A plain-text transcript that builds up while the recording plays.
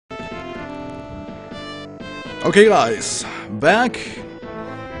Okay guys, back.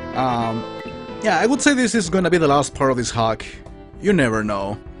 Yeah, I would say this is gonna be the last part of this hack. You never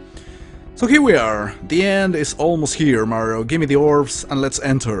know. So here we are. The end is almost here, Mario. Give me the orbs and let's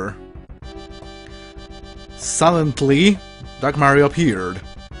enter. Suddenly, Dark Mario appeared.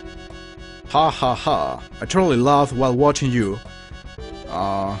 Ha ha ha. I totally laughed while watching you.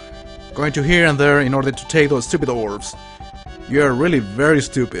 Going to here and there in order to take those stupid orbs. You are really very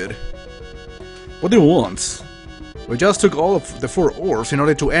stupid. What do you want? We just took all of the 4 orbs in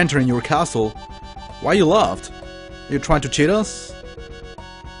order to enter in your castle. Why you laughed? Are you trying to cheat us?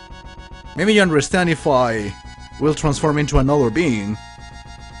 Maybe you understand if I will transform into another being.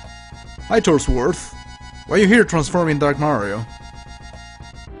 Hi Torsworth. Why are you here transforming Dark Mario?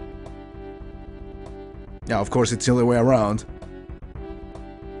 Yeah, of course it's the other way around.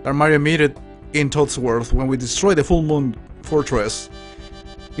 Dark Mario meted in Toadsworth when we destroyed the Full Moon Fortress.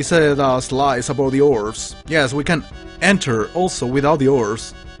 He said us lies about the orbs. Yes, we can enter also without the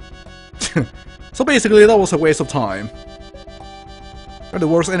orbs. So basically that was a waste of time. You're the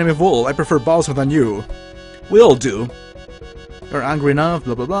worst enemy of all. I prefer Bowser than you. We all do. You're angry enough,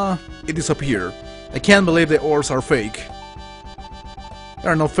 blah blah blah. It disappeared. I can't believe the orbs are fake.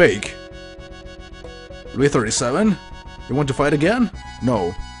 They're not fake. Louis 37? You want to fight again?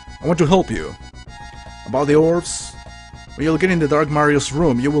 No. I want to help you. About the orbs? When you'll get in the Dark Mario's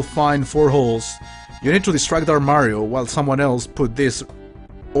room, you will find 4 holes. You need to distract Dark Mario while someone else put these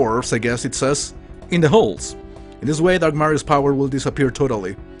orbs, I guess it says, in the holes. In this way, Dark Mario's power will disappear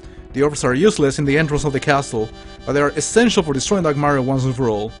totally. The orbs are useless in the entrance of the castle, but they are essential for destroying Dark Mario once and for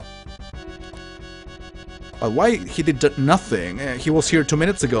all. But why he did nothing? He was here 2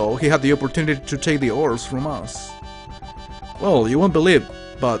 minutes ago. He had the opportunity to take the orbs from us. Well, you won't believe,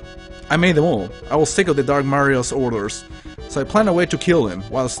 but I made them all. I was sick of the Dark Mario's orders, so I planned a way to kill him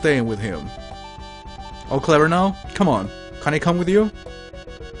while staying with him. All clever now? Come on, can I come with you?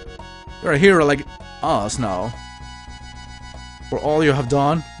 You're a hero like us now. For all you have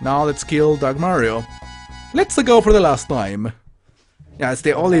done, now let's kill Dark Mario. Let's go for the last time. Yeah, it's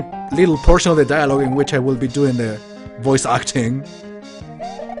the only little portion of the dialogue in which I will be doing the voice acting.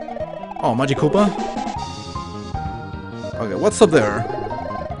 Oh, Magic Koopa? Okay, what's up there?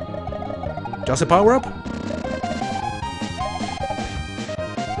 Just a power-up?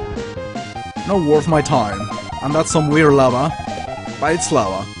 Not worth my time. And that's some weird lava. But it's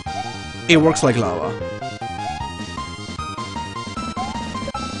lava. It works like lava.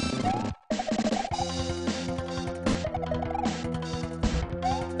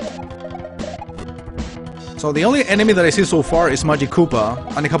 So the only enemy that I see so far is Magic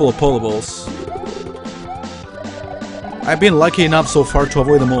Koopa and a couple of Polyballs. I've been lucky enough so far to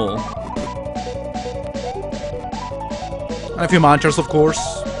avoid them all. And a few Manchars, of course.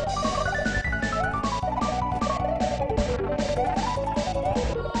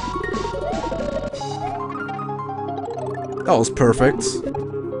 That was perfect.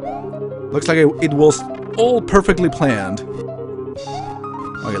 Looks like it was all perfectly planned.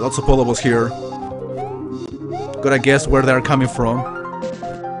 Okay, lots of Polyballs here. Gotta guess where they're coming from.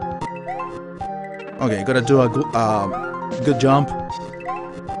 Okay, gotta do a good jump.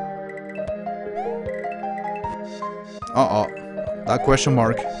 Uh-oh. That question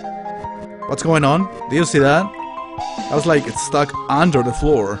mark. What's going on? Do you see that? I was like, it's stuck under the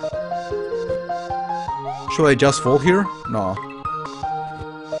floor. Should I just fall here? No.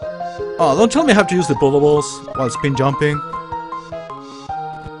 Oh, don't tell me I have to use the Polyballs while spin jumping.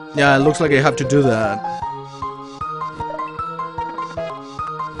 Yeah, it looks like I have to do that.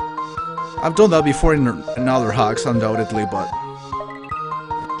 I've done that before in other hacks, undoubtedly, but...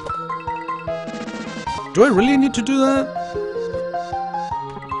 do I really need to do that?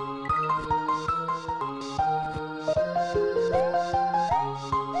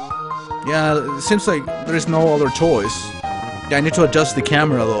 Yeah, it seems like there is no other choice. Yeah, I need to adjust the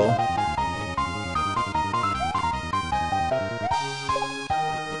camera, though.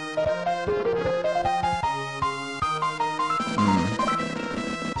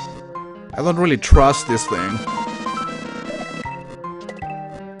 I don't really trust this thing.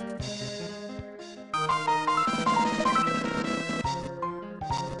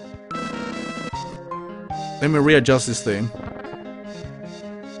 Let me readjust this thing.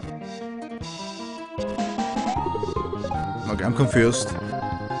 Okay, I'm confused.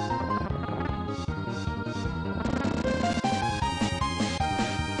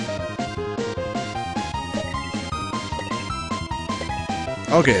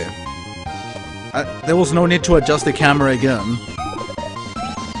 Okay. There was no need to adjust the camera again.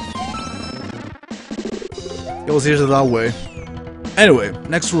 It was easier that way. Anyway,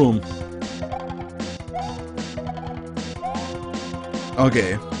 next room.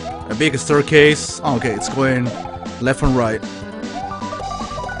 Okay, a big staircase. Okay, it's going left and right.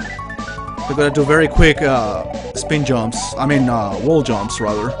 We're gonna do very quick spin jumps. I mean, wall jumps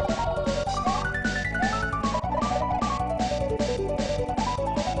rather.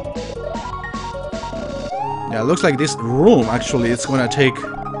 Yeah, it looks like this room actually it's gonna take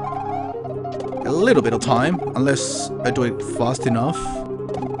a little bit of time unless I do it fast enough.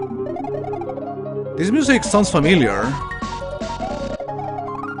 This music sounds familiar.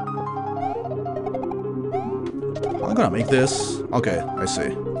 I'm gonna make this. Okay, I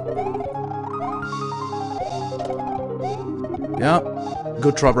see. Yeah,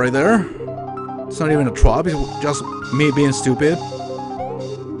 good trap right there. It's not even a trap, it's just me being stupid.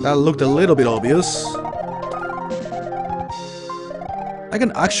 That looked a little bit obvious. I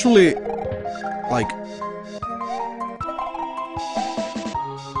can actually, like,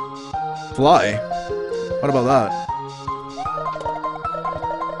 fly. What about that?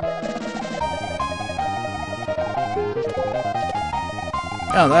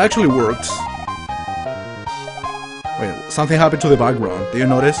 Yeah, that actually works. Wait, something happened to the background. Do you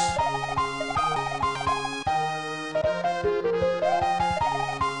notice?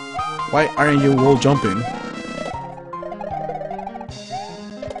 Why aren't you wall jumping?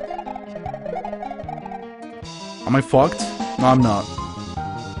 Am I fucked? No, I'm not.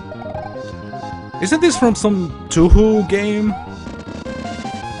 Isn't this from some Touhou game?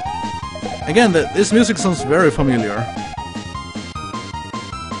 Again, this music sounds very familiar.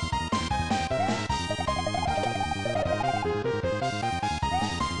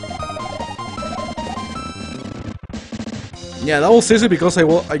 Yeah, that was easy because I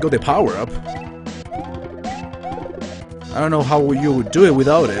got the power up. I don't know how you would do it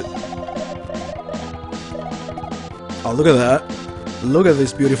without it. Oh, look at that. Look at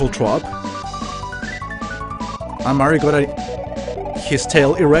this beautiful trap. And Mario got his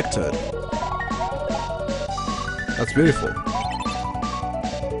tail erected. That's beautiful.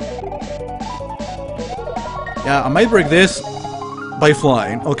 Yeah, I might break this by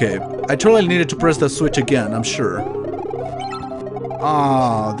flying. Okay, I totally needed to press that switch again, I'm sure.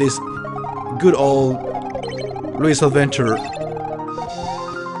 Ah, this good old Luigi's Adventure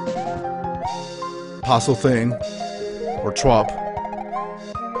puzzle thing. Or trap.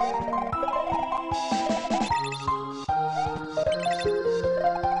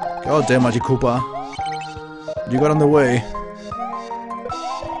 God damn, Magikoopa. You got on the way.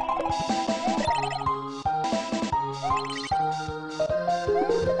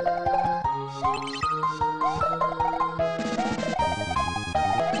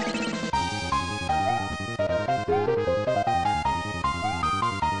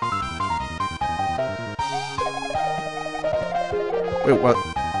 Wait, what?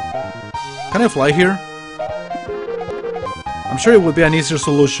 Can I fly here? I'm sure it would be an easier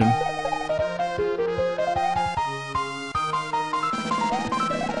solution.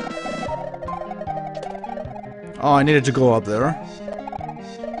 Oh, I needed to go up there.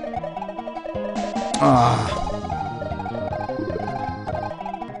 Ah.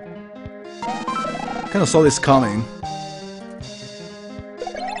 Kinda saw this coming.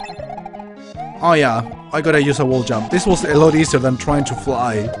 Oh yeah, I gotta use a wall jump. This was a lot easier than trying to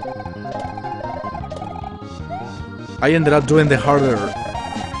fly. I ended up doing the harder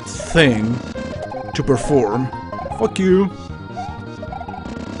thing to perform. Fuck you.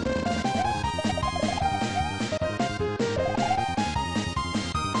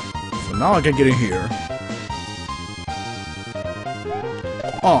 So now I can get in here.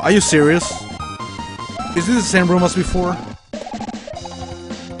 Oh, are you serious? Is this the same room as before?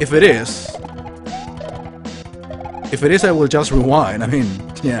 If it is, I will just rewind. I mean,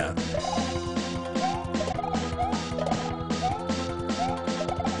 yeah.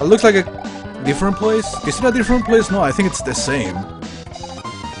 It looks like a different place. Is it a different place? No, I think it's the same.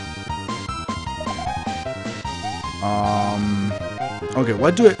 Okay,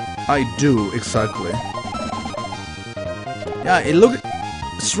 what do I do exactly? Yeah, it looked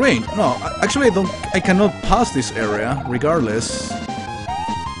strange. No, actually, I cannot pass this area, regardless.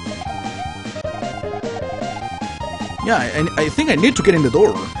 Yeah, I think I need to get in the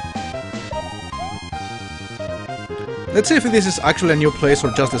door. Let's see if this is actually a new place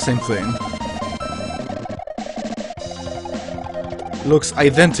or just the same thing. Looks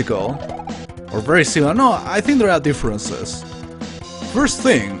identical. Or very similar. No, I think there are differences. First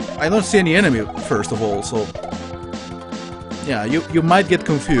thing, I don't see any enemy first of all, so... Yeah, you might get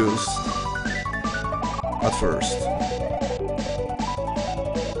confused. At first.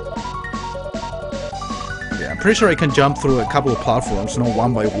 Yeah, I'm pretty sure I can jump through a couple of platforms,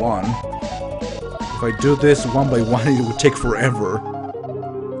 one by one. If I do this one by one, it would take forever.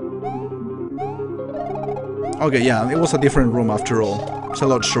 Okay, yeah, it was a different room after all. It's a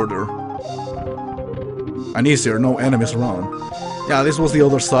lot shorter. And easier, no enemies around. Yeah, this was the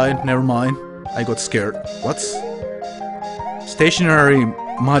other side, never mind. I got scared. What? Stationary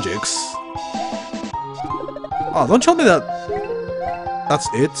magics. Oh, don't tell me that... That's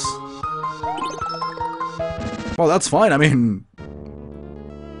it? Well, that's fine, I mean...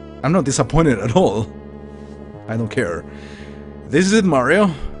 I'm not disappointed at all. I don't care. This is it,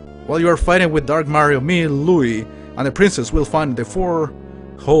 Mario. While you are fighting with Dark Mario, me, Louie, and the princess will find the 4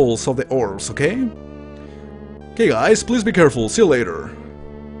 holes of the orbs, okay? Okay guys, please be careful, see you later.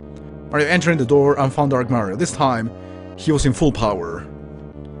 Mario entering the door and found Dark Mario. This time, he was in full power.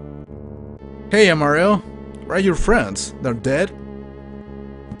 Hey Mario, where are your friends? They're dead?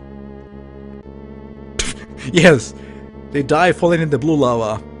 Yes, they die falling in the blue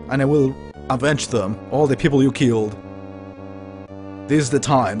lava, and I will avenge them, all the people you killed. This is the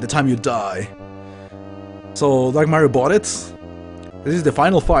time you die. So, Dark Mario bought it. This is the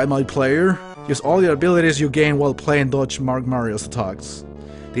final fight, multiplayer. Use all the abilities you gain while playing dodge Dark Mario's attacks.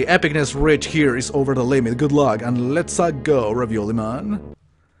 The epicness reach here is over the limit. Good luck, and let's go, Ravioli Man.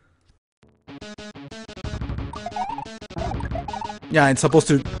 Yeah, it's supposed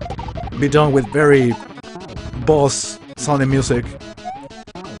to be done with very boss sounding music.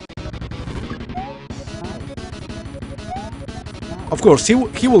 Of course, he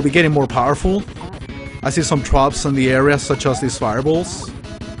will be getting more powerful. I see some traps in the area, such as these fireballs.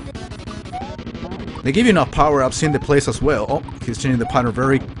 They give you enough power-ups in the place as well. Oh, he's changing the pattern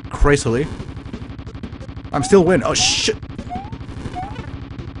very crazily. I'm still winning. Oh, shit!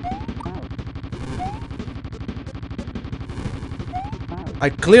 I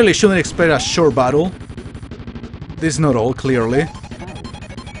clearly shouldn't expect a short battle. This is not all, clearly.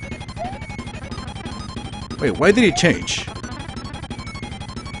 Wait, why did he change?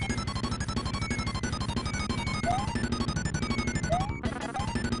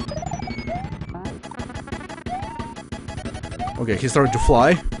 Okay, he started to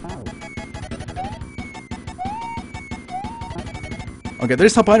fly. Okay,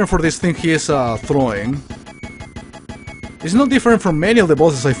 there's a pattern for this thing he is throwing. It's not different from many of the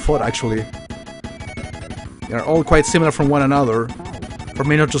bosses I fought, actually. They're all quite similar from one another. For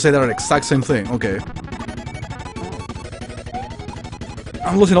me not to say they're the exact same thing. Okay.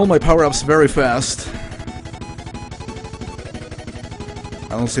 I'm losing all my power-ups very fast. I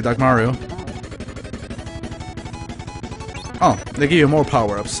don't see Dark Mario. Oh, they give you more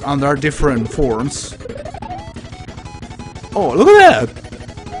power-ups, and there are different forms. Oh, look at that!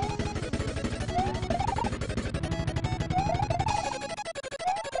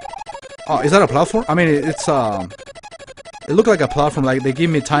 Oh, is that a platform? I mean, it's it looked like a platform, like they give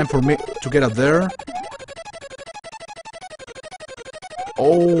me time for me to get up there.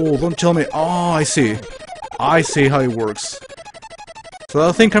 Oh, don't tell me. Oh, I see. I see how it works. So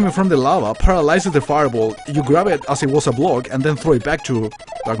that thing coming from the lava paralyzes the fireball. You grab it as it was a block and then throw it back to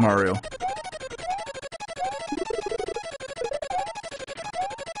Dark Mario.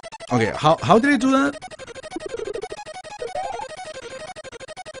 Okay, how did it do that?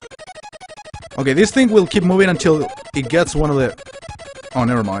 Okay, this thing will keep moving until it gets one of the... Oh,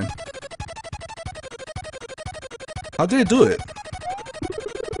 never mind. How did it do it?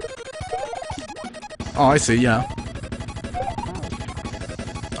 Oh, I see, yeah.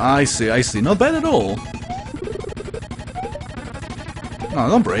 I see. Not bad at all. No,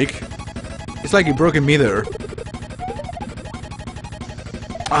 don't break. It's like it broke in me there.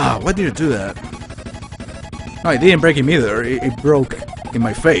 Ah, why did it do that? No, it didn't break in me there. It broke in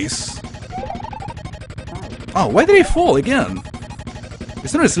my face. Oh, why did it fall again?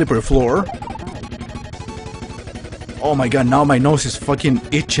 It's not a slippery floor. Oh my god, now my nose is fucking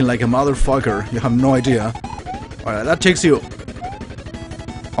itching like a motherfucker. You have no idea. Alright, that takes you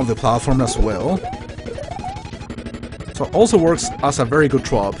on the platform as well. So it also works as a very good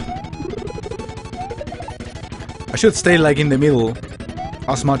trap. I should stay like in the middle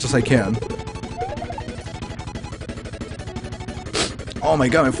as much as I can. Oh my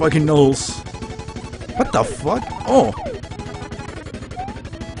god, my fucking nose. What the fuck? Oh!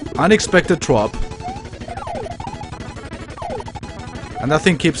 Unexpected trap. And that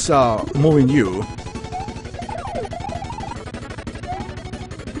thing keeps moving you.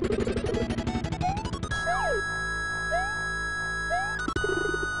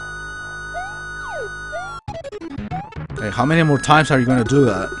 Hey, how many more times are you gonna do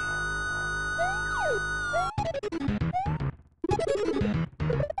that?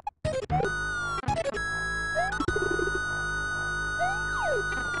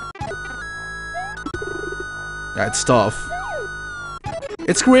 Yeah, it's tough.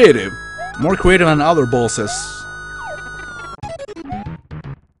 It's creative. More creative than other bosses.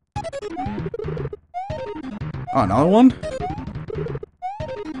 Oh, another one?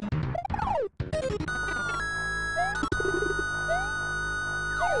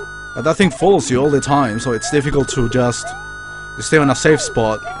 But that thing follows you all the time, so it's difficult to just stay on a safe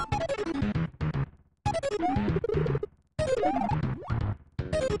spot.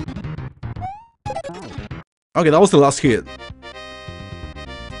 Okay, that was the last hit.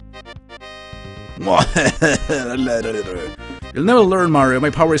 You'll never learn, Mario. My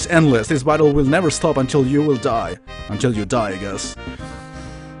power is endless. This battle will never stop until you will die. Until you die, I guess.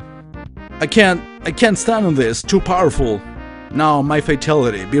 I can't stand on this. Too powerful. Now, my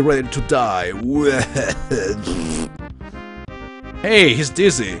fatality. Be ready to die. Hey, he's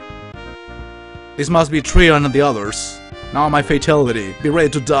dizzy. This must be Trion and the others. Now, my fatality. Be ready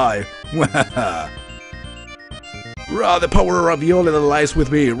to die. Rah, the power of Ravioli that lies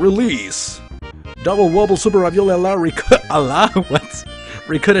with me. Release. Double wobble super Ravioli ala what?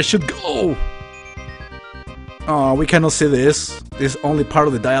 Ricotta should go. Oh, we cannot see this. This is only part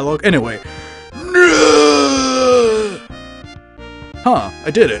of the dialogue. Anyway. Huh, I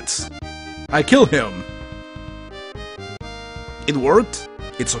did it. I killed him. It worked.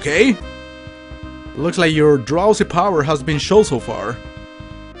 It's okay. Looks like your drowsy power has been shown so far.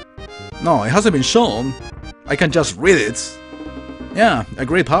 No, it hasn't been shown. I can just read it. Yeah, a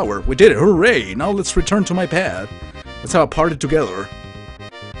great power. We did it. Hooray! Now let's return to my pad. Let's have a party together.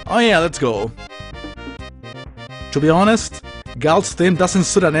 Oh yeah, let's go. To be honest, Gal's theme doesn't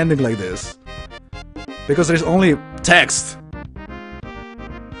suit an ending like this. Because there's only text.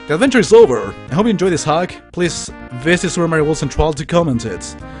 The adventure is over. I hope you enjoyed this hack. Please visit Super Mario World Central to comment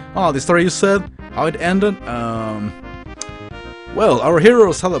it. Oh, the story you said? How it ended? Well, our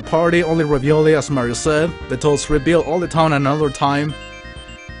heroes had a party, only Ravioli, as Mario said. The Toads rebuilt all the town and another time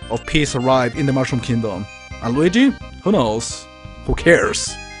of peace arrived in the Mushroom Kingdom. And Luigi? Who knows? Who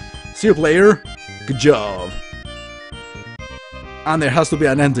cares? See you, player. Good job. And there has to be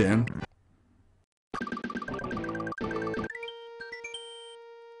an ending.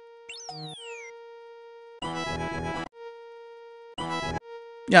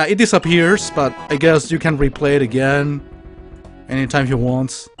 Yeah, it disappears, but I guess you can replay it again anytime you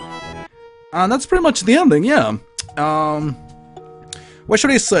want. And that's pretty much the ending, yeah. What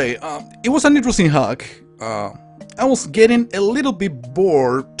should I say? It was an interesting hack. I was getting a little bit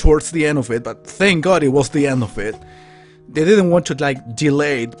bored towards the end of it, but thank God it was the end of it. They didn't want to like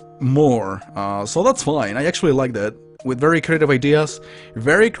delay it more, so that's fine. I actually like that. With very creative ideas,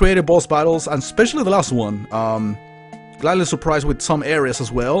 very creative boss battles, and especially the last one. Gladly surprised with some areas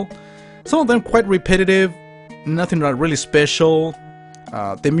as well. Some of them quite repetitive, nothing really special.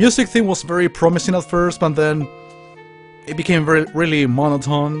 The music thing was very promising at first, but then it became really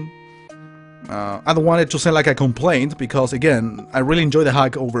monotone. I don't want it to sound like a complaint, because again, I really enjoy the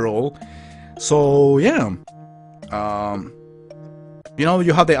hack overall. So yeah. You know,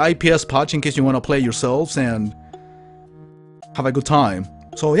 you have the IPS patch in case you want to play yourselves and have a good time.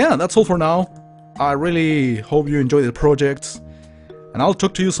 So yeah, that's all for now. I really hope you enjoy the project, and I'll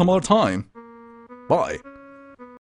talk to you some other time. Bye.